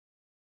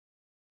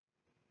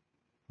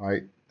All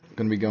right,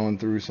 going to be going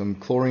through some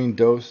chlorine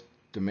dose,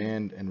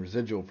 demand, and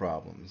residual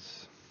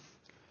problems.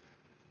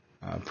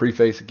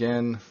 Preface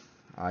again,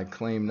 I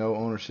claim no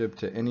ownership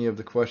to any of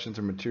the questions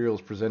or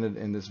materials presented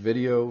in this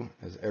video,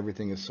 as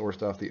everything is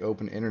sourced off the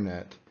open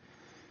internet.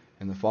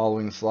 In the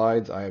following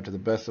slides, I have, to the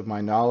best of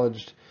my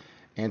knowledge,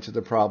 answered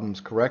the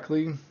problems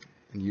correctly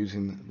and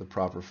using the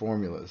proper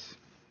formulas.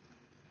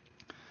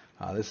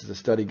 This is a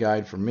study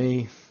guide for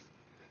me.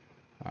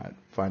 I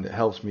find it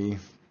helps me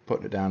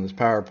putting it down as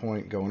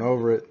PowerPoint, going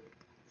over it.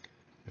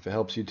 If it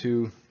helps you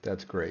too,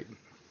 that's great.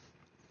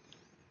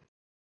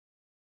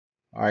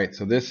 All right,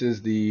 so this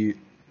is the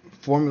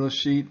formula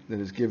sheet that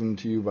is given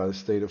to you by the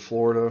state of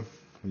Florida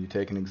when you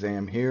take an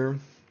exam here.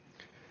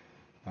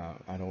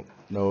 I don't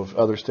know if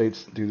other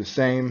states do the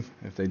same.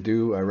 If they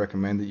do, I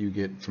recommend that you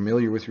get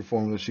familiar with your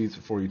formula sheets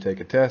before you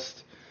take a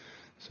test,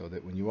 so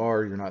that when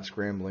you're not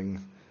scrambling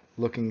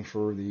looking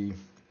for the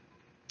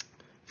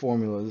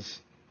formulas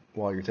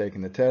while you're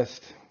taking the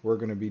test. We're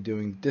going to be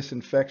doing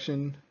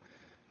disinfection,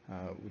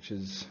 which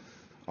is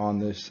on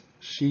this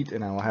sheet,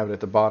 and I will have it at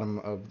the bottom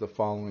of the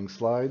following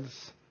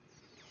slides.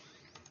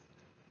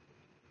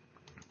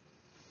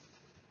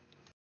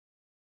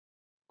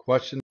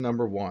 Question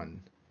number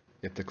 1.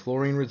 If the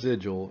chlorine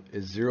residual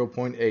is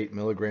 0.8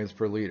 milligrams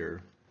per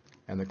liter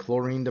and the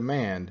chlorine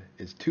demand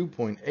is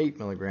 2.8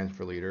 milligrams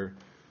per liter,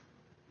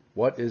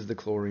 what is the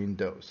chlorine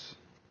dose?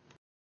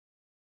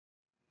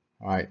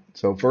 All right,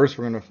 so first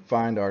we're going to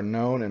find our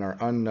known and our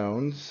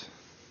unknowns.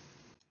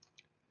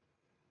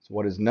 So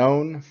what is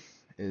known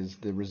is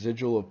the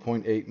residual of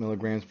 0.8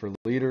 milligrams per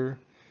liter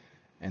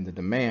and the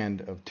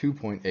demand of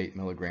 2.8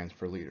 milligrams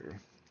per liter.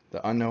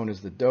 The unknown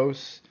is the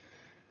dose,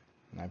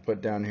 and I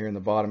put down here in the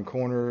bottom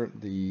corner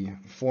the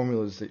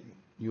formulas that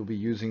you'll be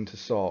using to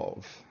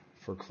solve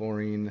for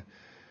chlorine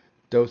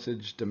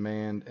dosage,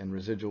 demand, and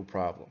residual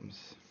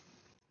problems.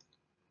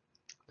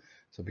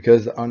 So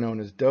because the unknown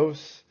is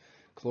dose,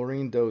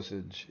 chlorine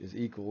dosage is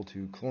equal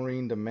to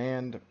chlorine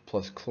demand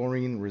plus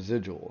chlorine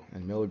residual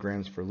in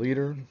milligrams per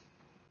liter.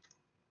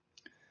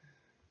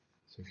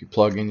 So if you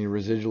plug in your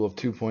residual of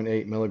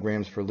 2.8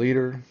 milligrams per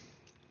liter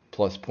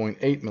plus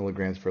 0.8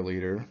 milligrams per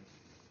liter,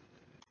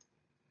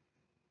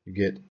 you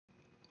get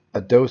a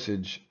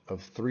dosage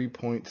of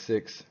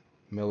 3.6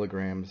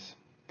 milligrams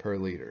per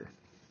liter.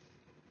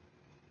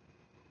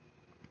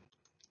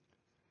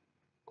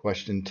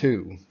 Question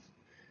 2.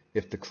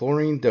 If the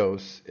chlorine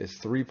dose is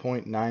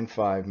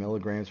 3.95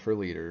 milligrams per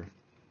liter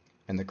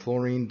and the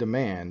chlorine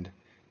demand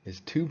is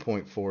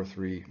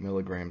 2.43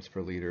 milligrams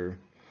per liter,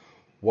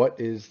 what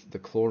is the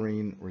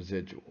chlorine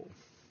residual?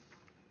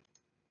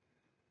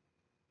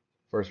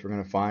 First, we're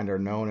going to find our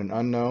known and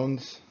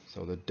unknowns.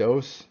 So the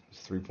dose is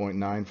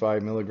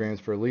 3.95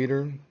 milligrams per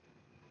liter.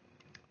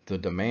 The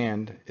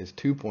demand is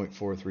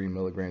 2.43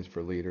 milligrams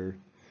per liter.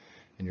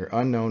 And your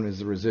unknown is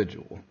the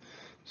residual.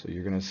 So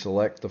you're going to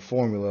select the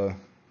formula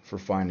for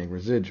finding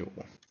residual.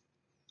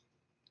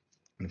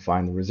 And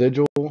find the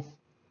residual,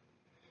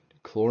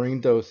 chlorine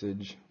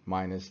dosage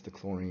minus the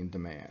chlorine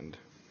demand.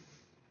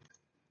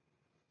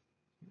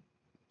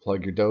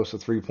 Plug your dose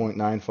of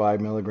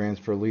 3.95 milligrams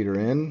per liter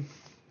in.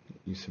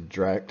 You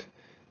subtract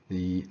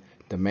the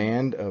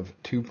demand of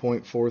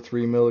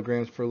 2.43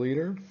 milligrams per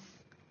liter. And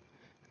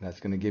that's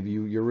going to give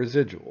you your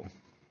residual.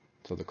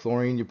 So the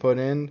chlorine you put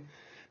in,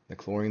 the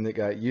chlorine that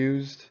got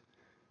used,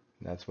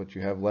 that's what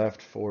you have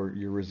left for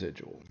your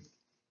residual.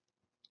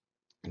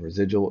 The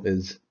residual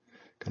is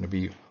going to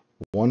be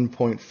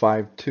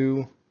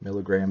 1.52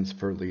 milligrams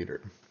per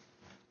liter.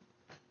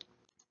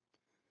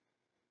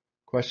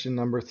 Question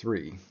number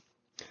 3.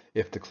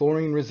 If the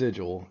chlorine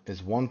residual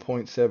is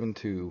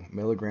 1.72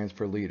 milligrams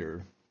per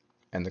liter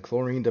and the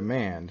chlorine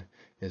demand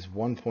is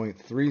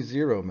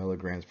 1.30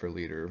 milligrams per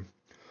liter,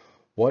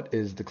 what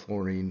is the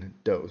chlorine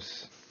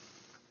dose?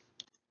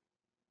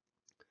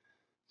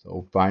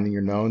 So finding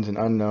your knowns and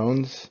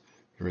unknowns,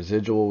 your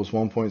residual was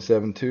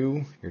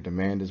 1.72, your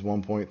demand is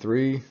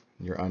 1.3,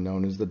 your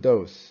unknown is the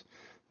dose.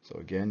 So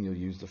again, you'll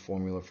use the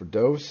formula for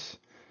dose,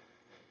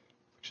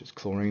 which is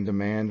chlorine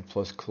demand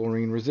plus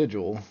chlorine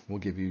residual will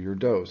give you your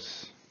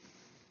dose.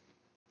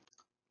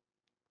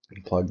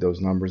 And plug those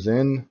numbers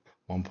in,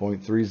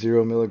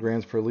 1.30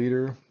 milligrams per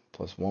liter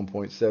plus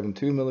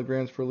 1.72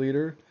 milligrams per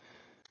liter.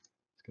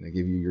 It's going to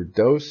give you your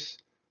dose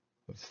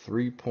of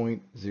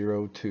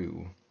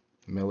 3.02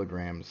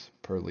 milligrams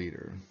per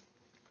liter.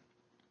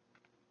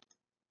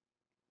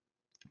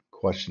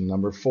 Question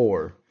number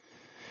 4.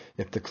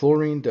 If the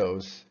chlorine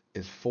dose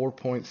is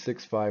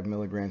 4.65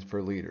 milligrams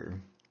per liter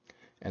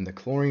and the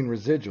chlorine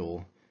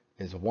residual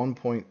is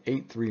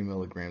 1.83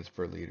 milligrams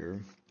per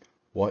liter,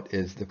 what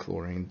is the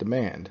chlorine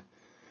demand?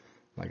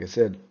 Like I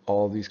said,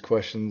 all of these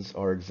questions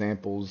are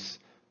examples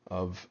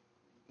of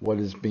what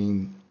is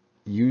being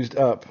used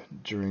up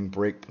during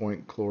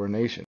breakpoint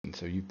chlorination.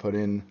 So you put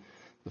in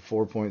the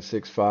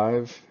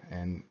 4.65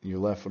 and you're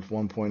left with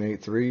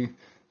 1.83.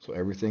 So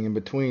everything in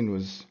between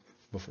was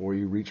before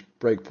you reach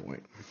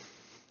breakpoint.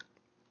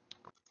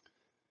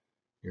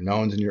 Your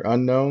knowns and your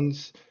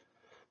unknowns.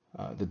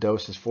 The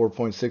dose is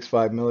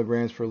 4.65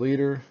 milligrams per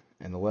liter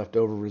and the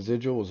leftover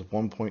residual was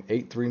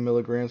 1.83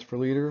 milligrams per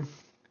liter.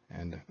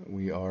 And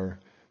we are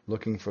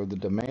looking for the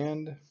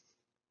demand.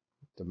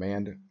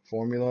 Demand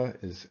formula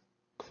is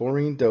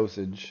chlorine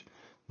dosage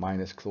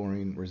minus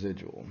chlorine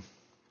residual.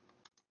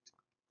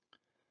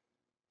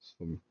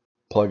 So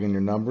plug in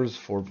your numbers,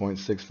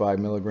 4.65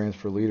 milligrams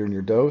per liter in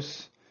your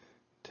dose.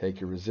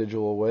 Take your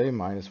residual away,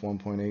 minus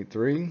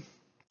 1.83.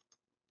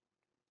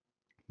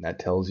 That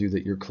tells you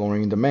that your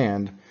chlorine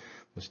demand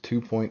was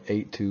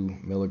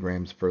 2.82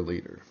 milligrams per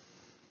liter.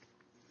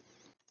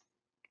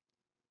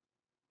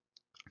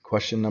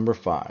 Question number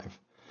 5.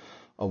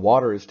 A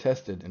water is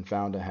tested and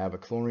found to have a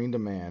chlorine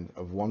demand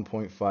of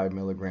 1.5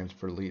 milligrams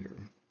per liter.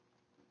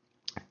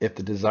 If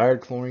the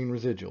desired chlorine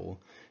residual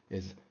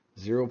is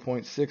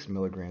 0.6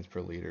 milligrams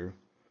per liter,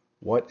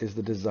 what is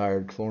the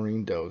desired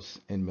chlorine dose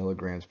in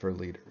milligrams per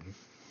liter?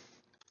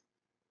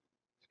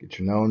 Get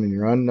your known and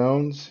your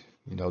unknowns.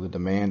 You know the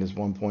demand is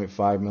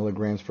 1.5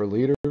 milligrams per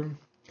liter.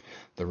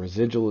 The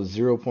residual is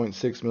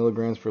 0.6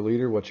 milligrams per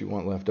liter, what you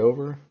want left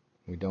over.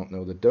 We don't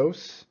know the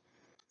dose.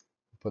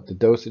 Put the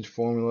dosage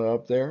formula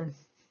up there.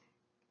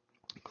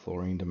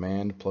 Chlorine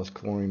demand plus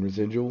chlorine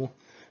residual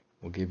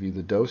will give you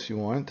the dose you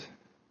want.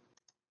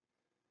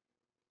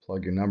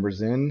 Plug your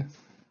numbers in.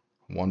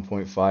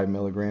 1.5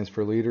 milligrams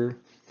per liter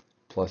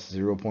plus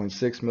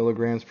 0.6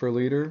 milligrams per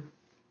liter.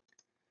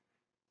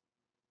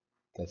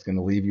 That's going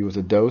to leave you with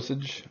a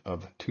dosage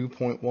of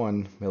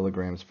 2.1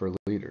 milligrams per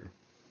liter.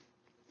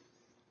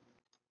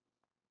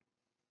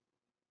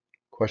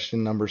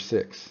 Question number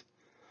 6.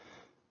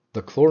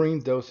 The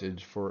chlorine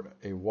dosage for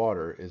a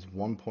water is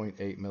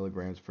 1.8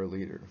 milligrams per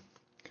liter.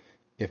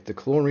 If the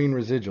chlorine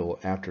residual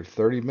after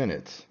 30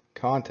 minutes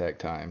contact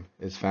time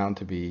is found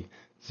to be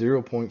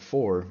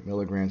 0.4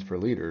 milligrams per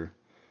liter,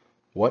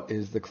 what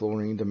is the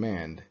chlorine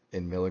demand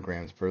in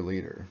milligrams per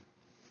liter?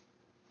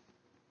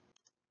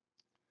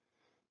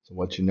 So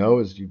what you know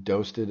is you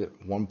dosed it at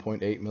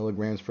 1.8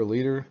 milligrams per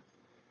liter,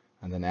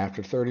 and then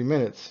after 30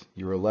 minutes,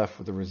 you are left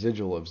with a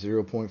residual of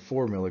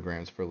 0.4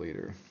 milligrams per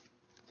liter.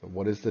 So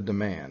what is the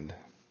demand?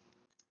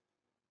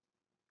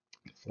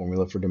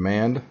 Formula for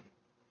demand,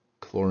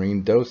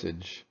 chlorine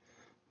dosage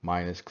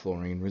minus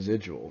chlorine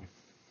residual.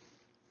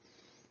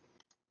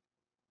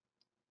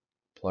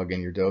 Plug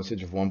in your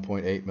dosage of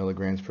 1.8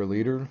 milligrams per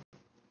liter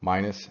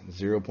minus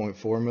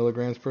 0.4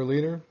 milligrams per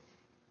liter.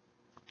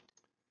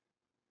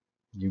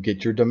 You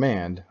get your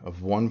demand of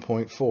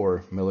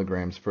 1.4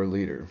 milligrams per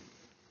liter.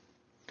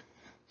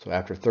 So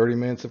after 30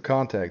 minutes of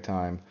contact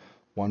time,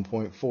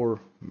 1.4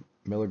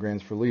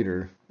 milligrams per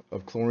liter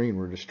of chlorine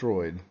were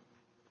destroyed,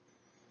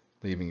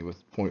 leaving you with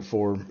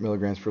 0.4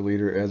 milligrams per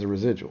liter as a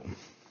residual.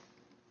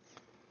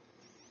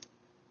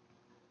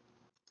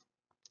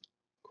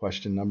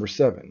 Question number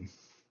 7.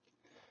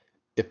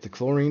 If the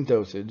chlorine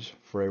dosage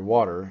for a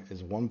water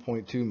is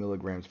 1.2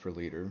 milligrams per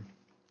liter,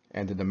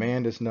 and the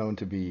demand is known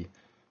to be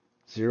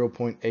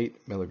 0.8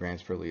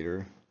 milligrams per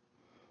liter,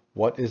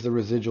 what is the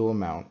residual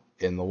amount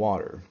in the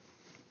water?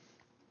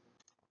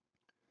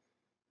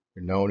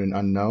 Your known and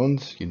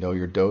unknowns, you know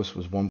your dose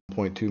was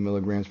 1.2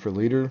 milligrams per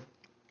liter,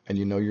 and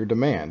you know your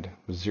demand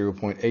was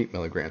 0.8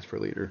 milligrams per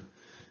liter.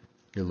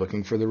 You're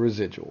looking for the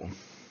residual.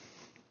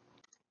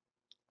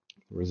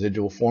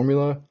 Residual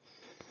formula,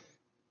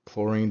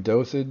 chlorine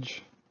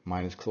dosage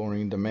minus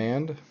chlorine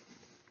demand.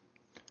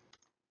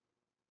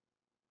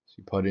 So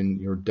you put in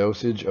your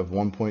dosage of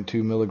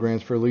 1.2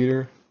 milligrams per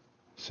liter,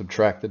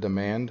 subtract the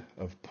demand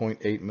of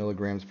 0.8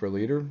 milligrams per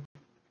liter.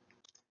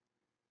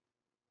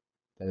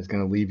 That is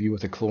going to leave you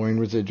with a chlorine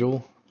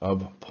residual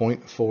of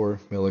 0.4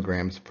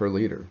 milligrams per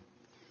liter.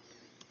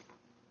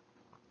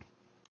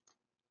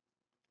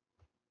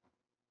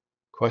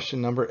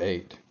 Question number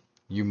 8.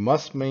 You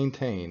must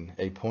maintain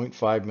a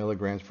 0.5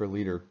 milligrams per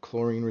liter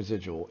chlorine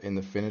residual in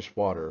the finished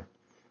water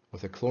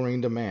with a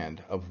chlorine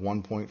demand of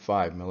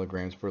 1.5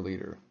 milligrams per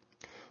liter.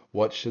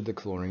 What should the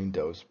chlorine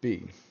dose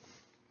be?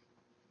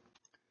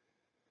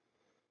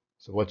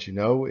 So what you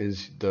know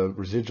is the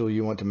residual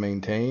you want to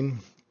maintain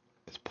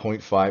is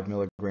 0.5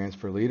 milligrams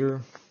per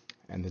liter,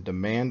 and the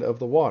demand of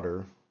the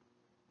water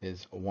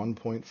is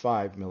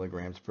 1.5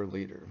 milligrams per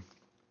liter.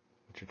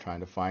 What you're trying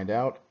to find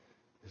out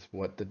is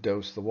what to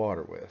dose the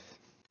water with.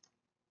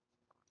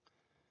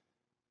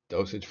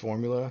 Dosage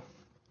formula,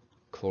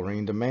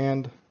 chlorine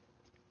demand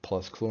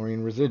plus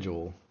chlorine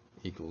residual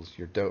equals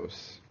your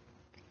dose.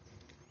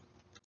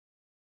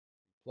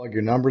 Plug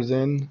your numbers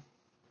in,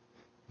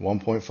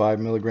 1.5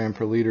 milligram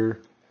per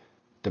liter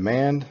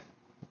demand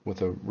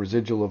with a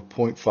residual of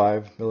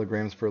 0.5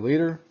 milligrams per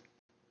liter,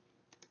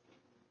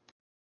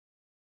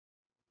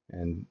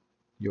 and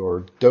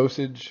your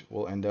dosage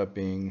will end up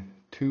being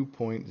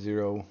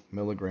 2.0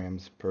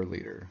 milligrams per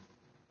liter.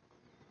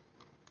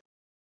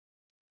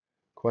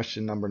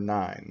 Question number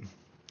 9.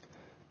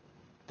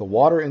 The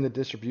water in the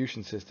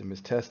distribution system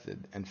is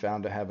tested and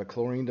found to have a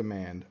chlorine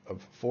demand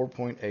of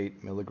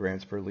 4.8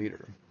 milligrams per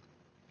liter.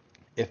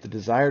 If the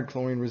desired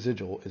chlorine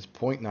residual is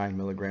 0.9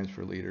 milligrams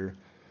per liter,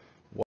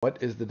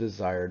 what is the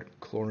desired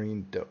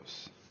chlorine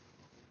dose?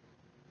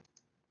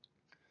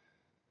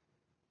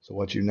 So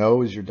what you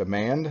know is your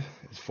demand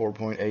is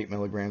 4.8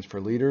 milligrams per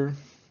liter.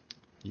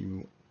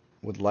 You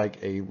would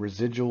like a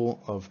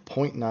residual of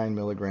 0.9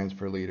 milligrams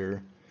per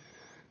liter,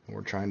 and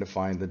we're trying to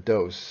find the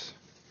dose.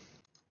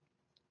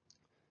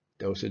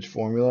 Dosage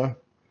formula: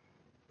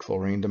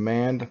 chlorine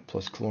demand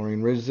plus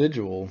chlorine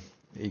residual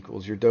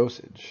equals your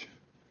dosage.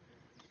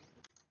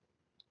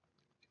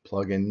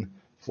 Plug in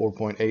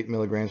 4.8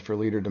 milligrams per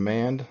liter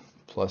demand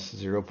plus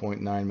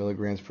 0.9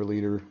 milligrams per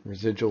liter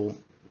residual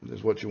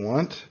is what you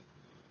want.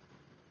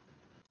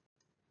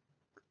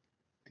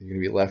 You're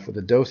going to be left with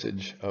a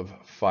dosage of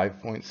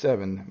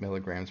 5.7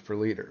 milligrams per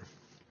liter.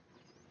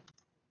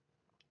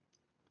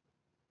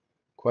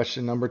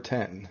 Question number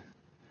 10.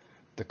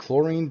 The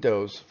chlorine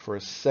dose for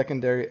a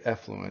secondary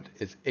effluent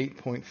is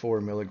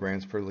 8.4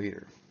 milligrams per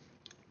liter.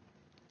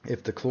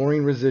 If the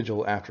chlorine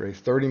residual after a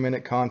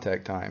 30-minute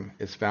contact time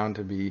is found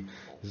to be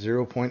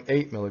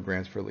 0.8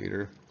 milligrams per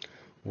liter,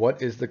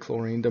 what is the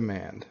chlorine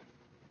demand?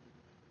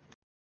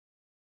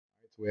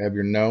 So we have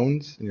your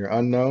knowns and your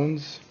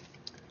unknowns.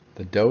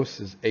 The dose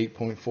is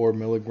 8.4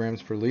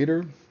 milligrams per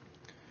liter,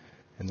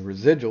 and the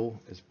residual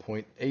is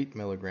 0.8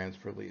 milligrams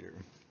per liter.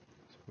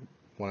 So we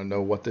want to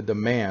know what the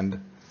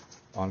demand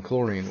on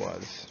chlorine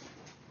was.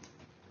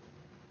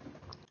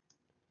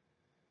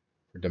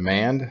 For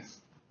demand,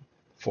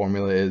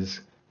 formula is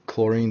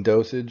chlorine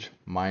dosage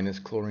minus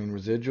chlorine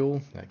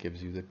residual. That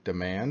gives you the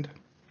demand.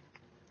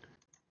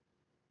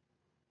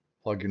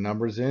 Plug your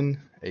numbers in: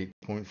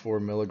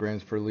 8.4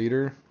 milligrams per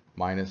liter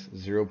minus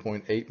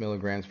 0.8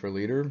 milligrams per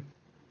liter.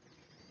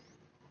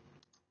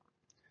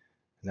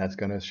 And that's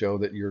going to show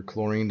that your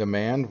chlorine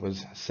demand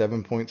was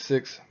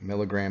 7.6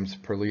 milligrams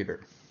per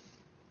liter.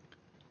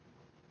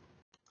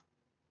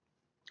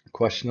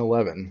 Question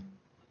 11.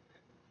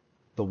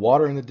 The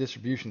water in the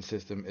distribution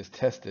system is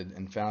tested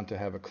and found to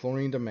have a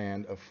chlorine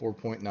demand of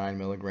 4.9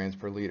 milligrams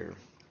per liter.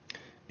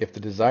 If the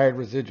desired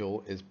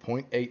residual is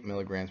 0.8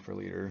 milligrams per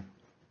liter,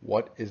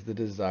 what is the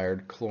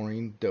desired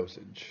chlorine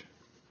dosage?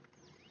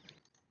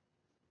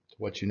 So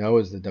what you know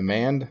is the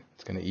demand.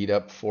 It's going to eat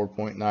up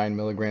 4.9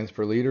 milligrams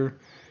per liter,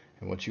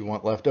 and what you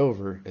want left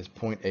over is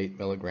 0.8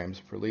 milligrams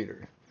per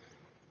liter.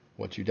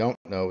 What you don't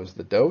know is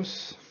the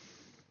dose.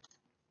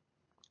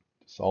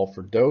 Solve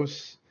for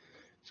dose.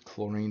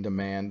 Chlorine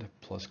demand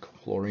plus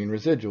chlorine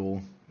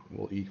residual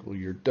will equal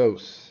your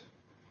dose.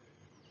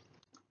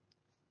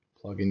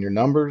 Plug in your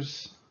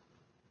numbers: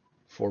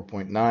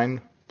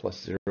 4.9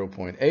 plus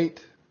 0.8,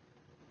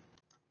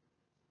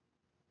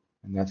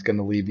 and that's going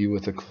to leave you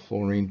with a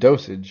chlorine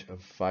dosage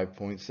of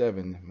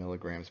 5.7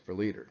 milligrams per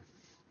liter.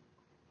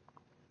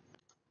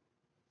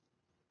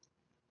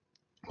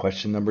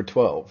 Question number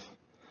 12.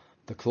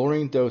 The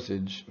chlorine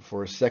dosage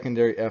for a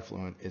secondary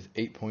effluent is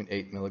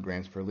 8.8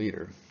 milligrams per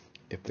liter.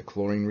 If the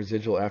chlorine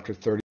residual after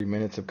 30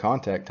 minutes of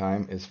contact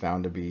time is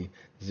found to be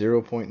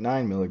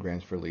 0.9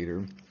 milligrams per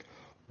liter,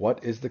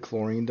 what is the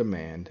chlorine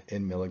demand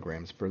in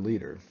milligrams per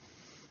liter?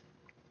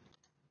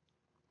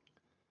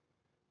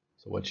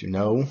 So what you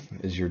know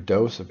is your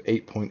dose of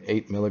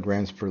 8.8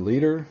 milligrams per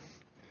liter.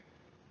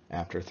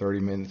 After 30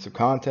 minutes of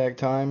contact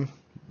time,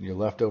 your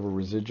leftover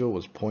residual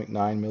was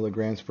 0.9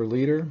 milligrams per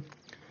liter.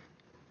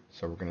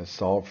 So we're going to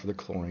solve for the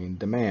chlorine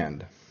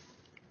demand.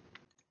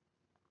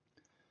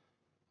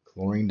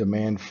 Chlorine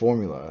demand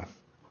formula: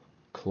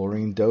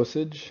 chlorine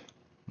dosage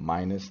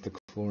minus the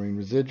chlorine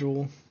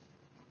residual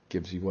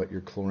gives you what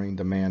your chlorine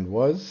demand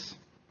was.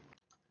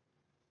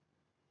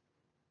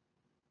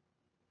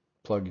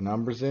 Plug your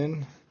numbers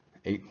in: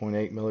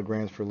 8.8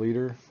 milligrams per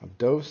liter of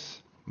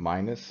dose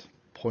minus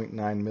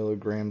 0.9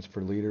 milligrams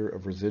per liter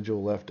of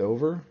residual left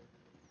over.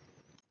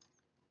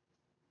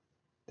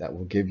 That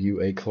will give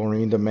you a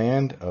chlorine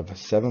demand of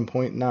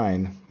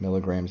 7.9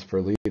 milligrams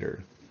per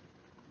liter.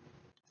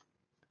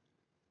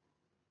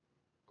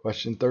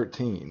 Question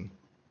 13.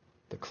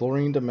 The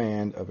chlorine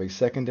demand of a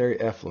secondary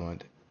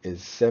effluent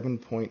is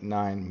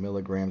 7.9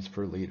 milligrams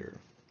per liter.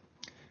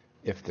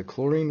 If the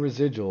chlorine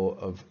residual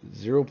of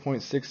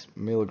 0.6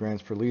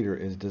 milligrams per liter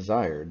is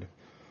desired,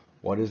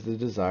 what is the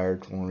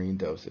desired chlorine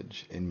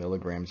dosage in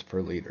milligrams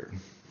per liter?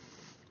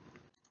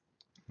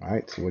 All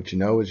right, so what you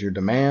know is your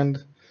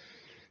demand.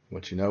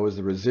 What you know is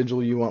the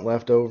residual you want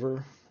left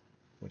over.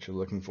 What you're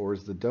looking for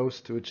is the dose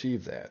to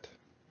achieve that.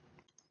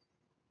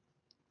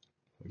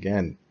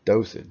 Again,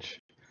 dosage.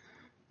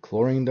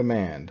 Chlorine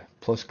demand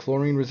plus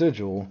chlorine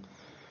residual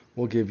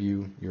will give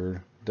you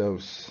your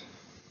dose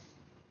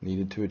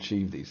needed to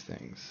achieve these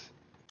things.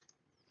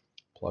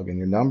 Plug in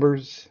your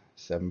numbers: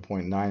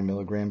 7.9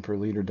 milligram per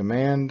liter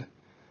demand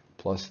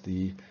plus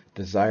the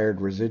desired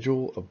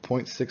residual of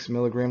 0.6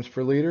 milligrams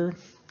per liter.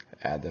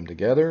 Add them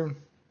together.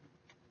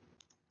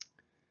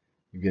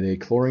 You get a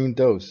chlorine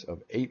dose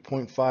of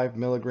 8.5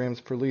 milligrams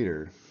per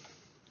liter.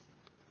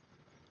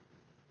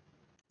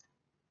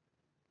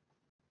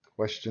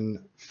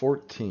 Question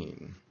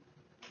 14.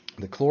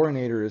 The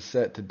chlorinator is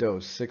set to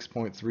dose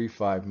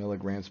 6.35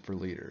 milligrams per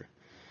liter.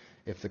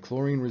 If the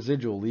chlorine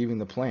residual leaving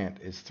the plant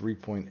is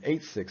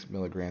 3.86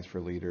 milligrams per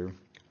liter,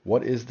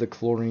 what is the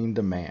chlorine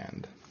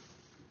demand?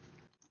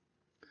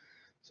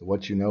 So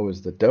what you know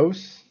is the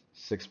dose.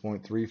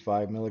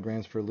 6.35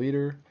 milligrams per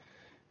liter,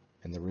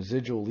 and the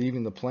residual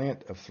leaving the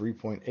plant of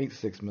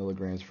 3.86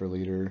 milligrams per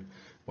liter.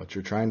 What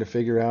you're trying to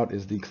figure out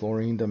is the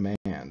chlorine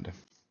demand.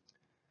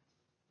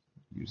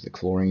 Use the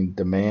chlorine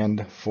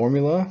demand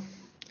formula,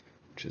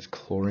 which is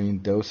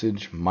chlorine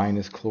dosage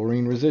minus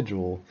chlorine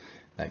residual.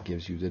 That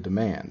gives you the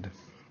demand.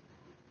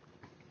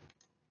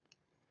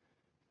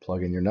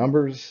 Plug in your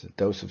numbers. A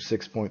dose of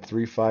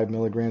 6.35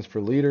 milligrams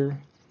per liter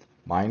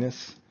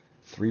minus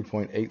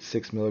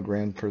 3.86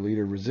 milligrams per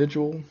liter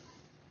residual.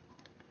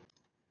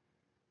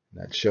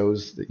 That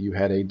shows that you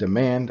had a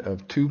demand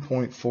of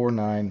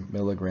 2.49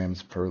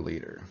 milligrams per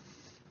liter.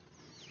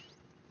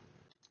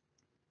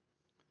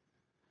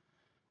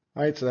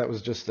 All right, so that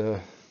was just a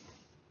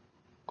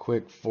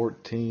quick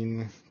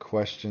 14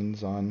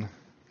 questions on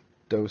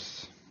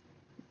dose,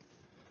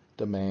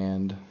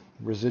 demand,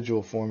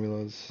 residual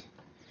formulas.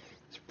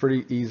 It's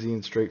pretty easy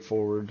and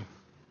straightforward.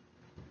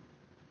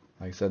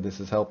 Like I said, this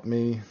has helped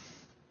me.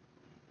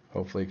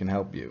 Hopefully it can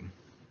help you.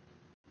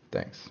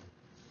 Thanks.